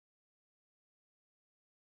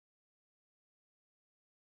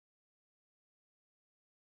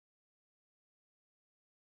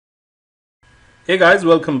Hey guys,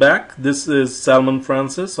 welcome back. This is Salman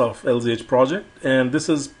Francis of LZH Project, and this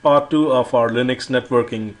is part 2 of our Linux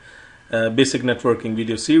networking, basic networking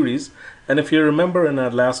video series. And if you remember in our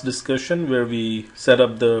last discussion where we set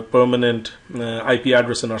up the permanent IP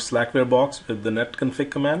address in our Slackware box with the netconfig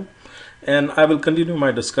command, and I will continue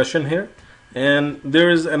my discussion here. And there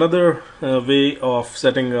is another way of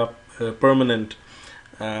setting up a permanent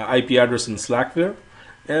IP address in Slackware.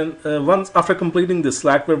 And once after completing the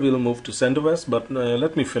Slackware, we'll move to CentOS. But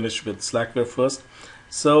let me finish with Slackware first.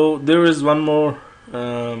 So there is one more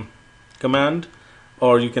command,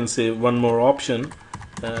 or you can say one more option.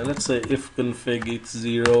 Let's say if config it's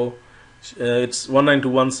 0, it's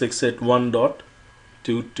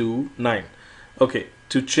 192.168.1.229. Okay,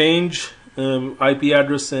 to change IP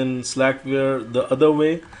address in Slackware the other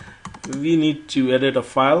way, we need to edit a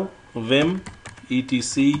file, vim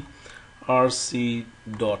etc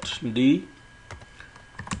rc.d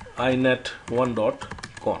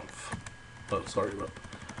inet1.conf. Oh, sorry about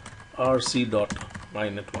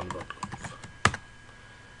rc.inet1.conf.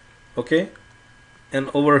 Okay,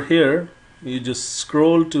 and over here you just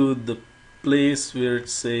scroll to the place where it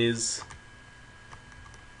says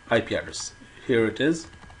IP address. Here it is.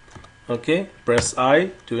 Okay, press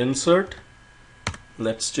I to insert.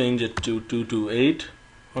 Let's change it to 228.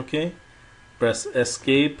 Okay, press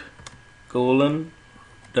escape colon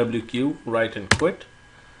WQ, write and quit.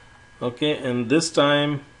 Okay, and this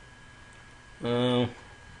time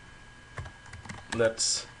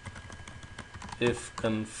let's if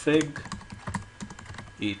config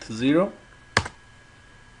eth0.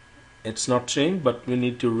 It's not changed, but we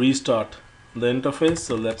need to restart the interface,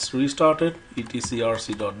 so let's restart it. etc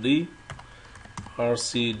rc.d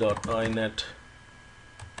rc.inet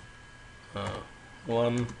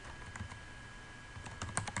 1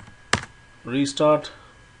 restart.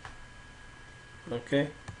 Okay,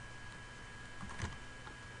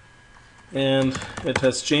 and it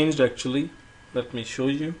has changed actually. Let me show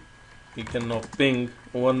you. You can now ping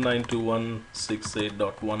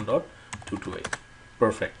 192.168.1.228.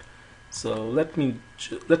 Perfect. So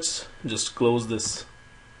let's just close this,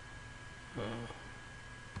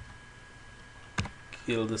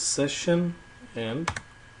 kill this session and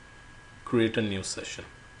create a new session.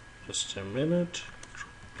 Just a minute.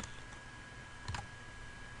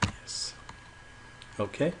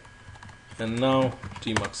 Okay, and now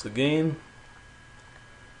tmux again.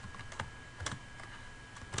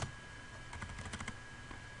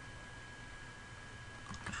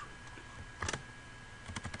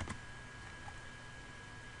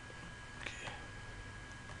 Okay.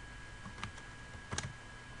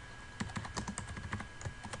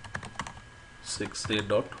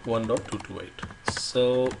 68.1.228.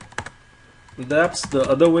 So that's the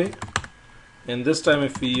other way. And this time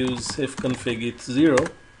if we use if config it's 0,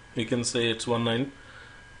 we can say it's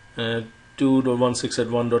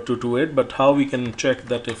 192.168.1.228. but how we can check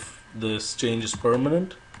that if this change is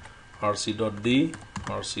permanent? rc.d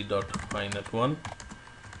rc.inet1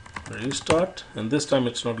 restart, and this time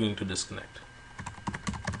it's not going to disconnect.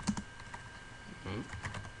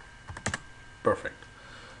 Perfect.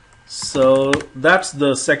 So that's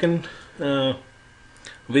the second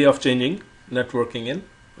way of changing networking in,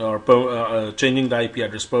 or changing the IP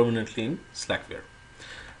address permanently in Slackware.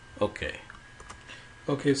 Okay,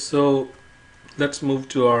 so let's move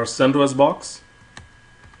to our CentOS box.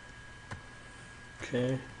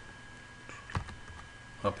 Okay,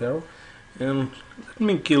 up arrow, and let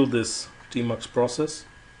me kill this tmux process.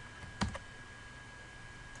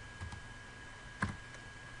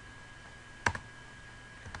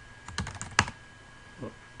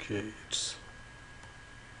 Okay, it's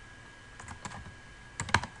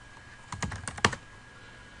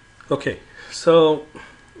okay, so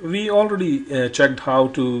we already checked how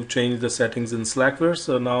to change the settings in Slackware,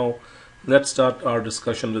 so now let's start our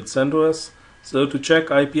discussion with CentOS. So to check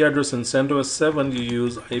IP address in CentOS 7, you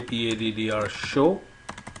use ipaddr show,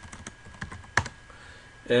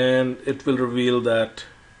 and it will reveal that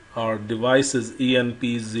our device is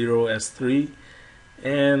enp0s3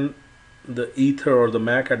 and the ether or the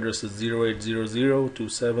MAC address is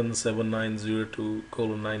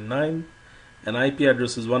 0800277902:99, and IP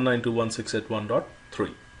address is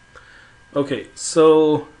 192.168.1.3. Okay,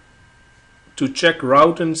 so to check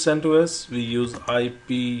route in CentOS, we use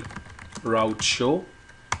IP route show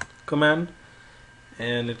command,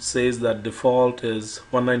 and it says that default is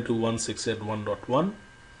 192.168.1.1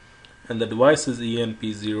 and the device is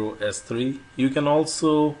enp0s3. You can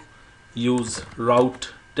also use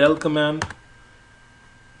route tell command.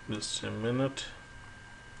 Just a minute.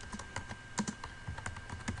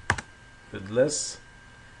 With less,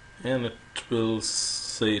 and it will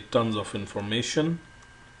say tons of information.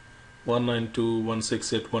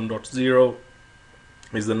 192.168.1.0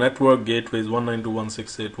 is the network, gateway is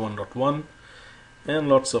 192.168.1.1, and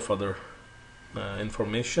lots of other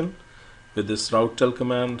information. With this route tell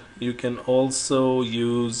command, you can also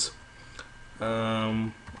use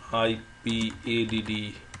IPADD.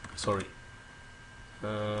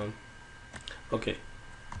 Okay,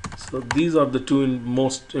 so these are the two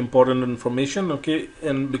most important information. Okay,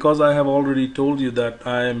 and because I have already told you that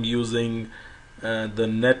I am using the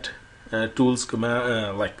net tools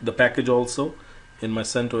command, like the package also in my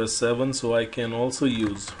CentOS 7, so I can also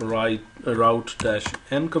use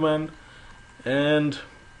route-n command and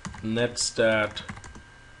netstat-r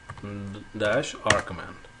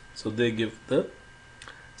command. So they give the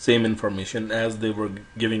same information as they were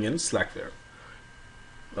giving in Slackware.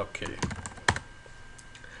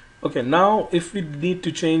 Okay, now if we need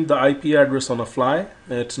to change the IP address on a fly,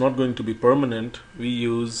 it's not going to be permanent.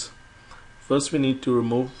 First we need to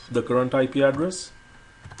remove the current IP address,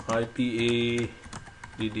 IPADDR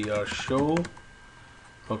show.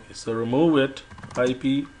 Okay, so remove it,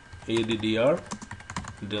 IPADDR,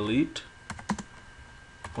 delete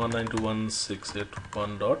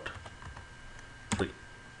 192.168.1.3.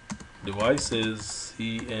 Device is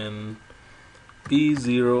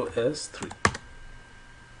CNP0S3.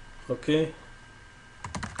 Okay,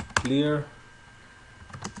 clear.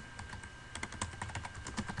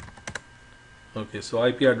 Okay, so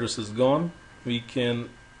IP address is gone. We can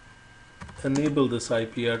enable this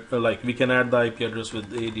IP address, we can add the IP address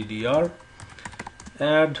with ADDR.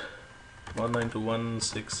 Add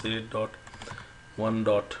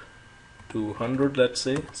 192.168.1.200, let's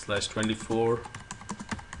say, /24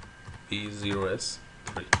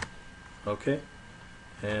 P0S3. Okay,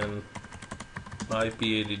 and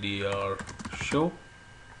IPADDR show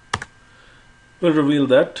will reveal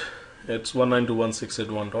that it's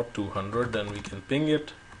 192.168.1.200, and we can ping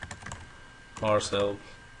it ourselves.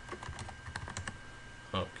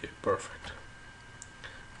 Okay, perfect.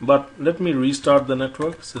 But let me restart the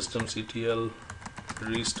network, systemctl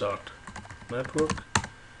restart network,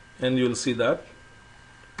 and you'll see that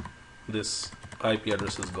this IP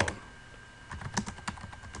address is gone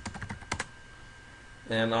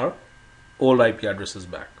and our old IP address is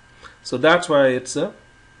back. So that's why it's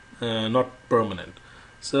not permanent.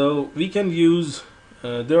 So we can use,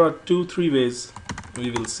 there are 2-3 ways we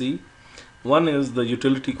will see. One is the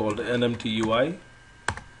utility called nmtui.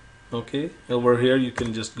 Okay, over here you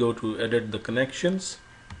can just go to edit the connections,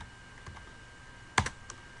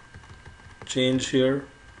 change here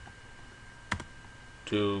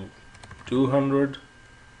to 200,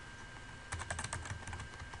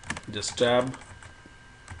 just tab,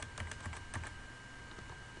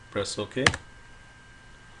 press OK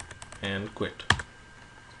and quit.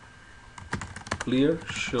 Clear.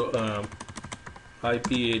 Show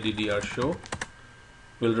IPADDR show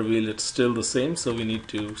will reveal it's still the same, so we need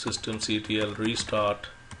to systemctl restart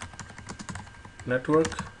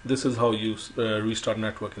network. This is how you restart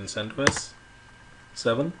network in CentOS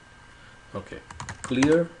 7. Okay,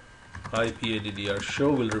 clear. IPADDR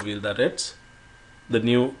show will reveal that the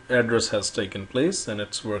new address has taken place and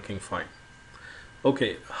it's working fine.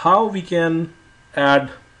 Okay, how we can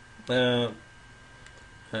add an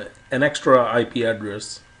extra IP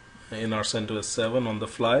address in our CentOS 7 on the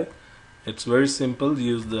fly? It's very simple.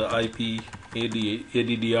 Use the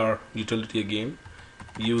IPADDR utility again.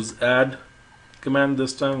 Use add command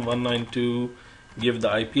this time, 192, give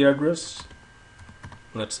the IP address,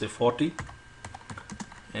 let's say 40,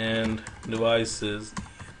 and device is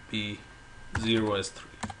P0S3.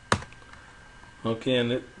 Okay,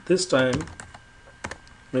 and this time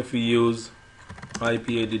if we use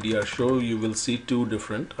IPADDR show, you will see two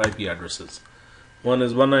different IP addresses. One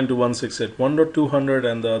is 192.168.1.200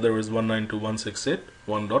 and the other is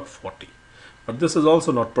 192.168.1.40. But this is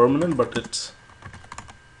also not permanent, but it's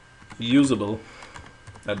usable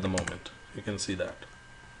at the moment. You can see that.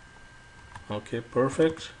 Okay,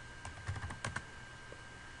 perfect.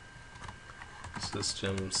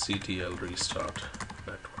 Systemctl restart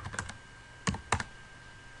network.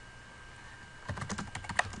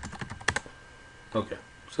 Okay,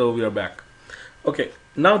 so we are back. Okay,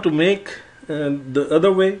 now to make the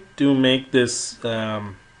other way to make this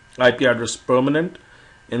IP address permanent,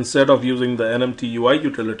 instead of using the nmtui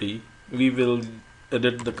utility, we will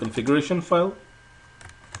edit the configuration file.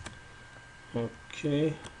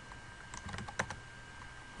 Okay,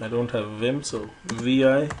 I don't have vim, so vi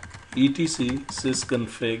etc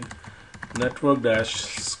sysconfig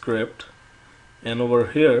network-script, and over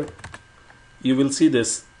here you will see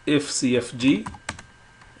this if cfg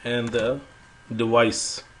and the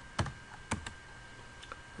device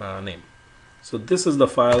name. So this is the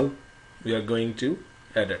file we are going to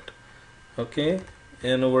edit. Okay,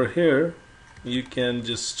 and over here you can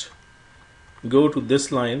just go to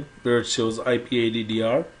this line where it shows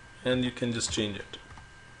IPADDR, and you can just change it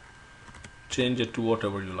to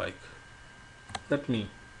whatever you like. Let me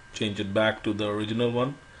change it back to the original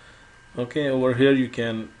one. Okay, over here you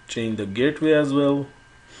can change the gateway as well,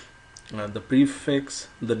 the prefix,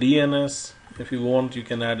 the DNS. If you want, you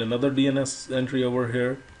can add another DNS entry over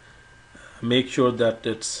here. Make sure that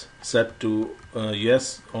it's set to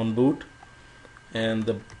yes on boot, and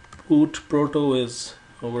the boot proto is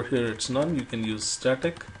over here, it's none. You can use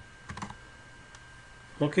static.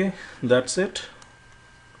 Okay, that's it.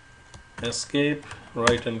 Escape,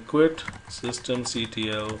 write and quit,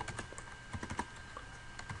 systemctl,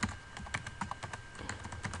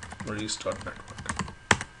 restart network.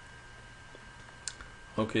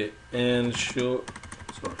 Okay, and show,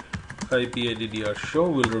 IPADDR show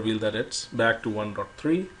will reveal that it's back to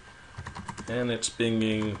 1.3 and it's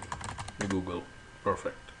pinging Google.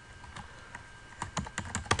 Perfect.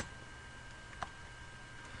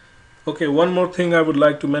 Okay, one more thing I would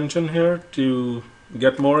like to mention here. To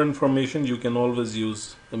get more information, you can always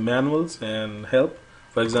use the manuals and help.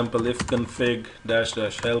 For example, if config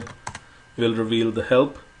 -- help will reveal the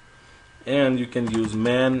help, and you can use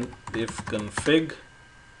man if config,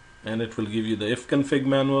 and it will give you the if config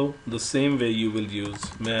manual. The same way you will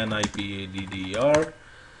use man IPADDR,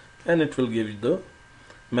 and it will give you the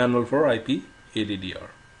manual for IPADDR.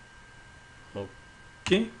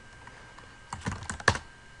 Okay.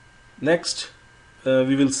 Next,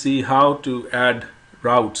 we will see how to add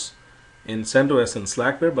routes in CentOS and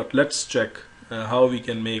Slackware, but let's check how we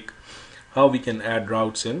can add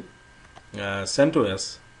routes in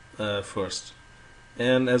CentOS first.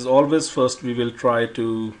 And as always, first we will try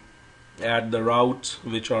to add the routes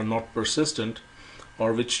which are not persistent,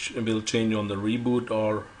 or which will change on the reboot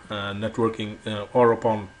or networking or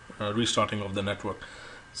upon restarting of the network.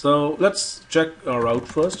 So let's check our route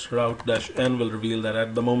first. Route -n will reveal that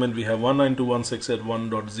at the moment we have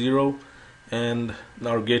 192.168.1.0 and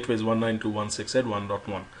our gateway is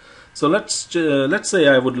 192.168.1.1. So let's say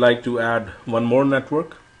I would like to add one more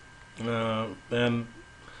network and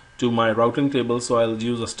to my routing table. So I'll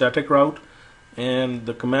use a static route, and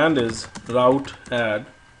the command is route add.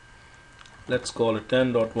 Let's call it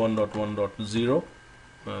 10.1.1.0.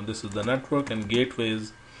 This is the network, and gateway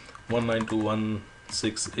is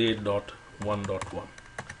 192.168.1.1.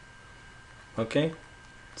 Okay,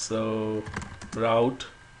 so route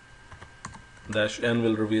 -n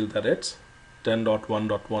will reveal that it's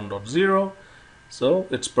 10.1.1.0. so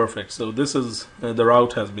it's perfect. So this is the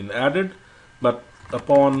route has been added, but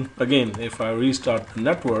upon, again, if I restart the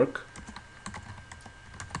network,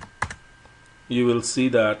 you will see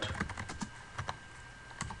that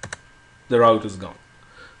the route is gone.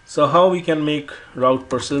 So how we can make route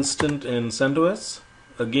persistent in CentOS?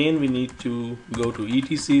 Again, we need to go to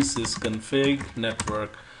etc sysconfig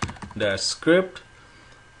network -script.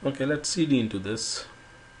 Okay, let's cd into this.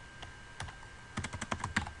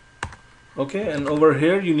 Okay, and over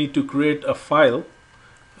here you need to create a file.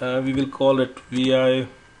 We will call it vi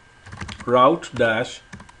route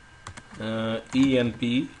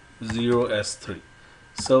 -enp0s3.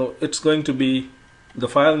 So it's going to be, the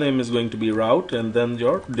file name is going to be route and then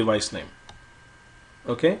your device name.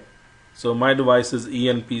 Okay, so my device is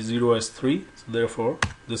enp0s3, so therefore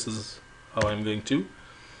this is how I'm going to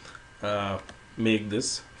make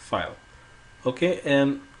this file. Okay,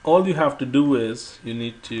 and all you have to do is you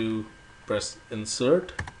need to press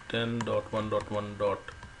insert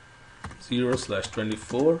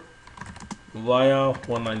 10.1.1.0/24 via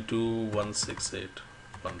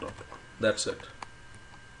 192.168.1.1. That's it.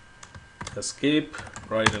 Escape,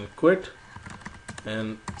 write and quit,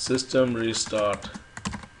 and system restart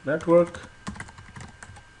network.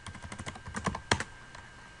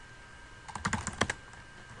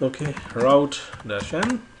 Okay, route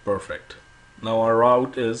 -n, perfect. Now our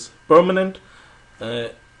route is permanent.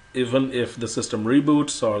 Even if the system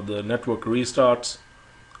reboots or the network restarts,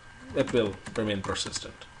 it will remain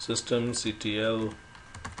persistent. Systemctl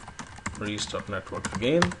restart network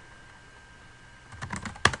again,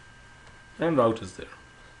 and route is there.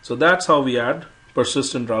 So that's how we add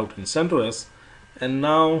persistent route in CentOS. And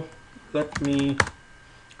now let me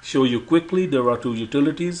show you quickly. There are two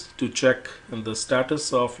utilities to check the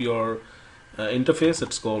status of your interface.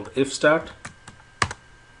 It's called ifstat,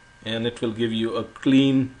 and it will give you a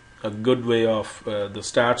good way of the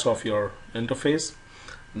stats of your interface.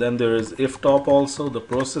 Then there is iftop also, the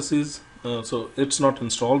processes. So it's not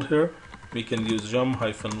installed here. We can use yum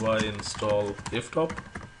 -y install iftop.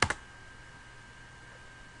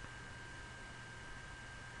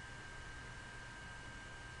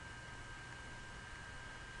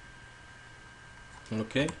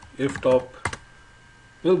 Okay, if top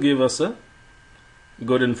will give us a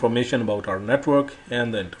good information about our network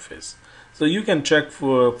and the interface. So you can check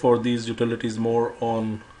for these utilities more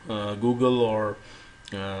on Google or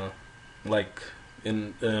like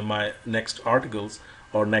in my next articles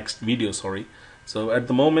or next video, sorry. So at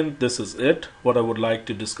the moment this is it what I would like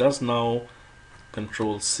to discuss now.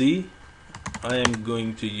 Control C. I am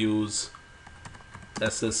going to use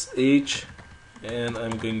SSH and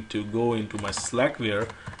I'm going to go into my Slackware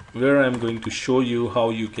where I'm going to show you how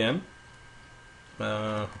you can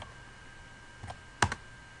I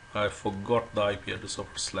forgot the IP address of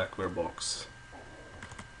our Slackware box.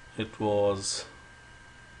 It was,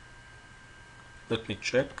 let me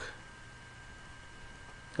check.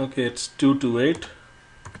 Okay, it's 228.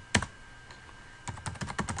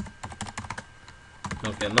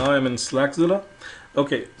 Okay, now I'm in Slackzilla.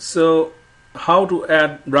 Okay, so how to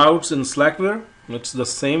add routes in Slackware? It's the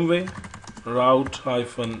same way.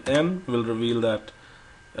 Route-n will reveal that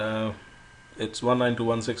it's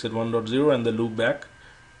 192.168.1.0 and the loopback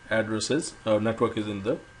addresses or network is in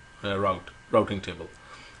the routing table.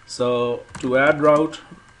 So to add route,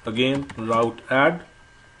 again route add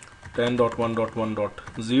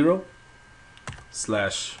 10.1.1.0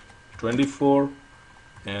 /24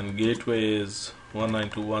 and gateway is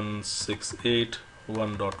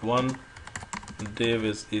 192.168.1.1, dev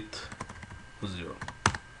is eth0.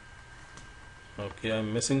 Okay,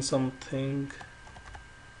 I'm missing something.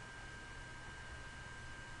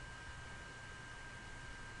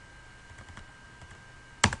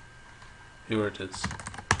 Here it is.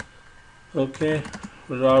 Okay,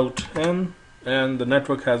 route n, and the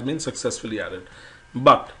network has been successfully added.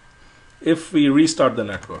 But if we restart the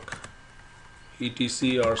network,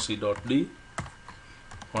 etc rc.d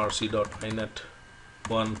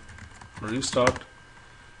rc.inet1 restart,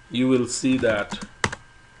 you will see that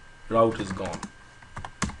route is gone.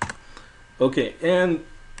 Okay, and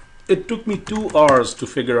it took me 2 hours to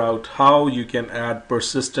figure out how you can add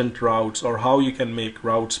persistent routes or how you can make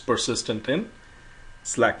routes persistent in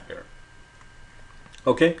Slackware.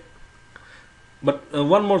 Okay, but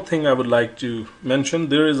one more thing I would like to mention.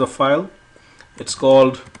 There is a file. It's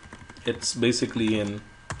basically in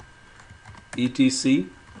etc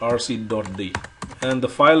rc.d and the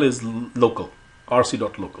file is local,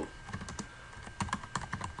 rc.local,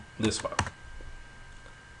 this file.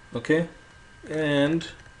 Okay, and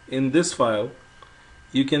in this file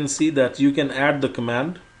you can see that you can add the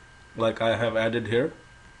command like I have added here.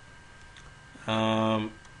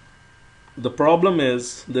 The problem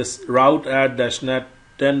is this route add -net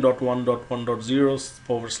 10.1.1.0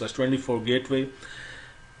 /24 gateway.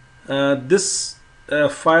 This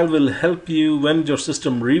file will help you when your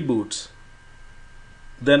system reboots.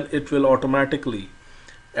 Then it will automatically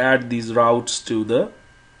add these routes to the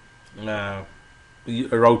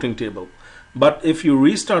routing table. But if you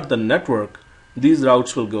restart the network, these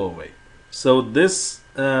routes will go away. So this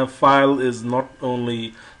file is not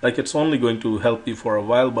only like it's only going to help you for a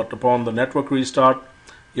while, but upon the network restart,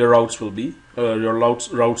 your routes will be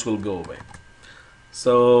routes will go away.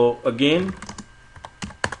 So again,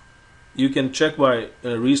 you can check by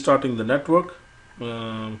restarting the network.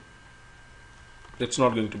 It's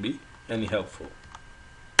not going to be any helpful.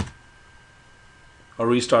 Or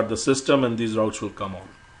restart the system and these routes will come on.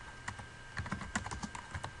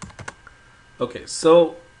 Okay,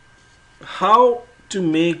 so how to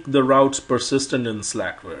make the routes persistent in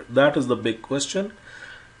Slackware? That is the big question.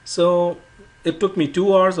 So it took me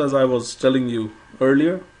 2 hours, as I was telling you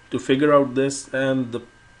earlier, to figure out this, and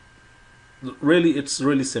it's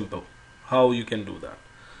really simple how you can do that.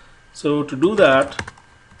 So to do that,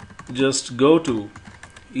 just go to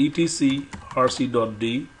etc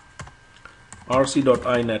rc.d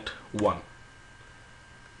rc.inet1.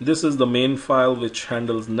 This is the main file which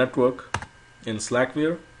handles network in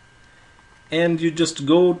Slackware, and you just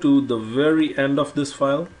go to the very end of this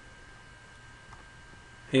file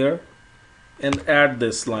here and add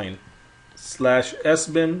this line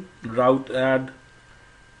 /sbin route add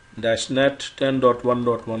 -net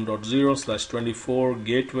 10.1.1.0 /24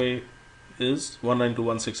 gateway is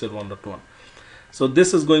 192.168.1.1. So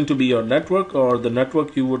this is going to be your network, or the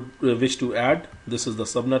network you would wish to add. This is the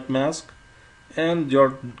subnet mask and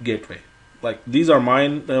your gateway. Like these are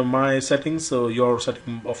my settings, so your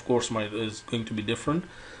setting of course is going to be different.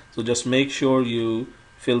 So just make sure you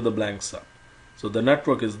fill the blanks up. So the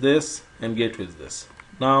network is this and gateway is this.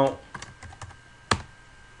 Now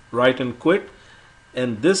write and quit,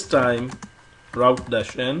 and this time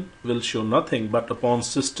route-n will show nothing, but upon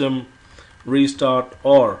system restart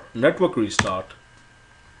or network restart,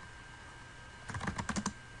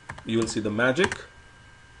 you will see the magic.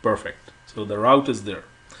 Perfect. So the route is there.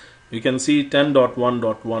 You can see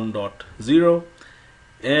 10.1.1.0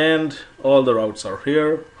 and all the routes are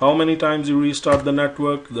here. How many times you restart the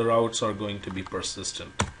network, the routes are going to be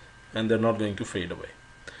persistent and they're not going to fade away.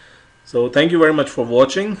 So thank you very much for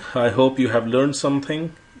watching. I hope you have learned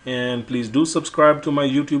something, and please do subscribe to my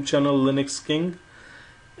YouTube channel Linux King,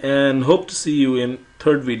 and hope to see you in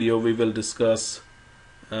third video. We will discuss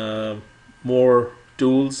more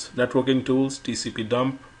tools, networking tools, TCP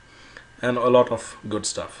dump, and a lot of good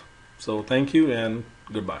stuff. So thank you and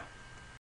goodbye.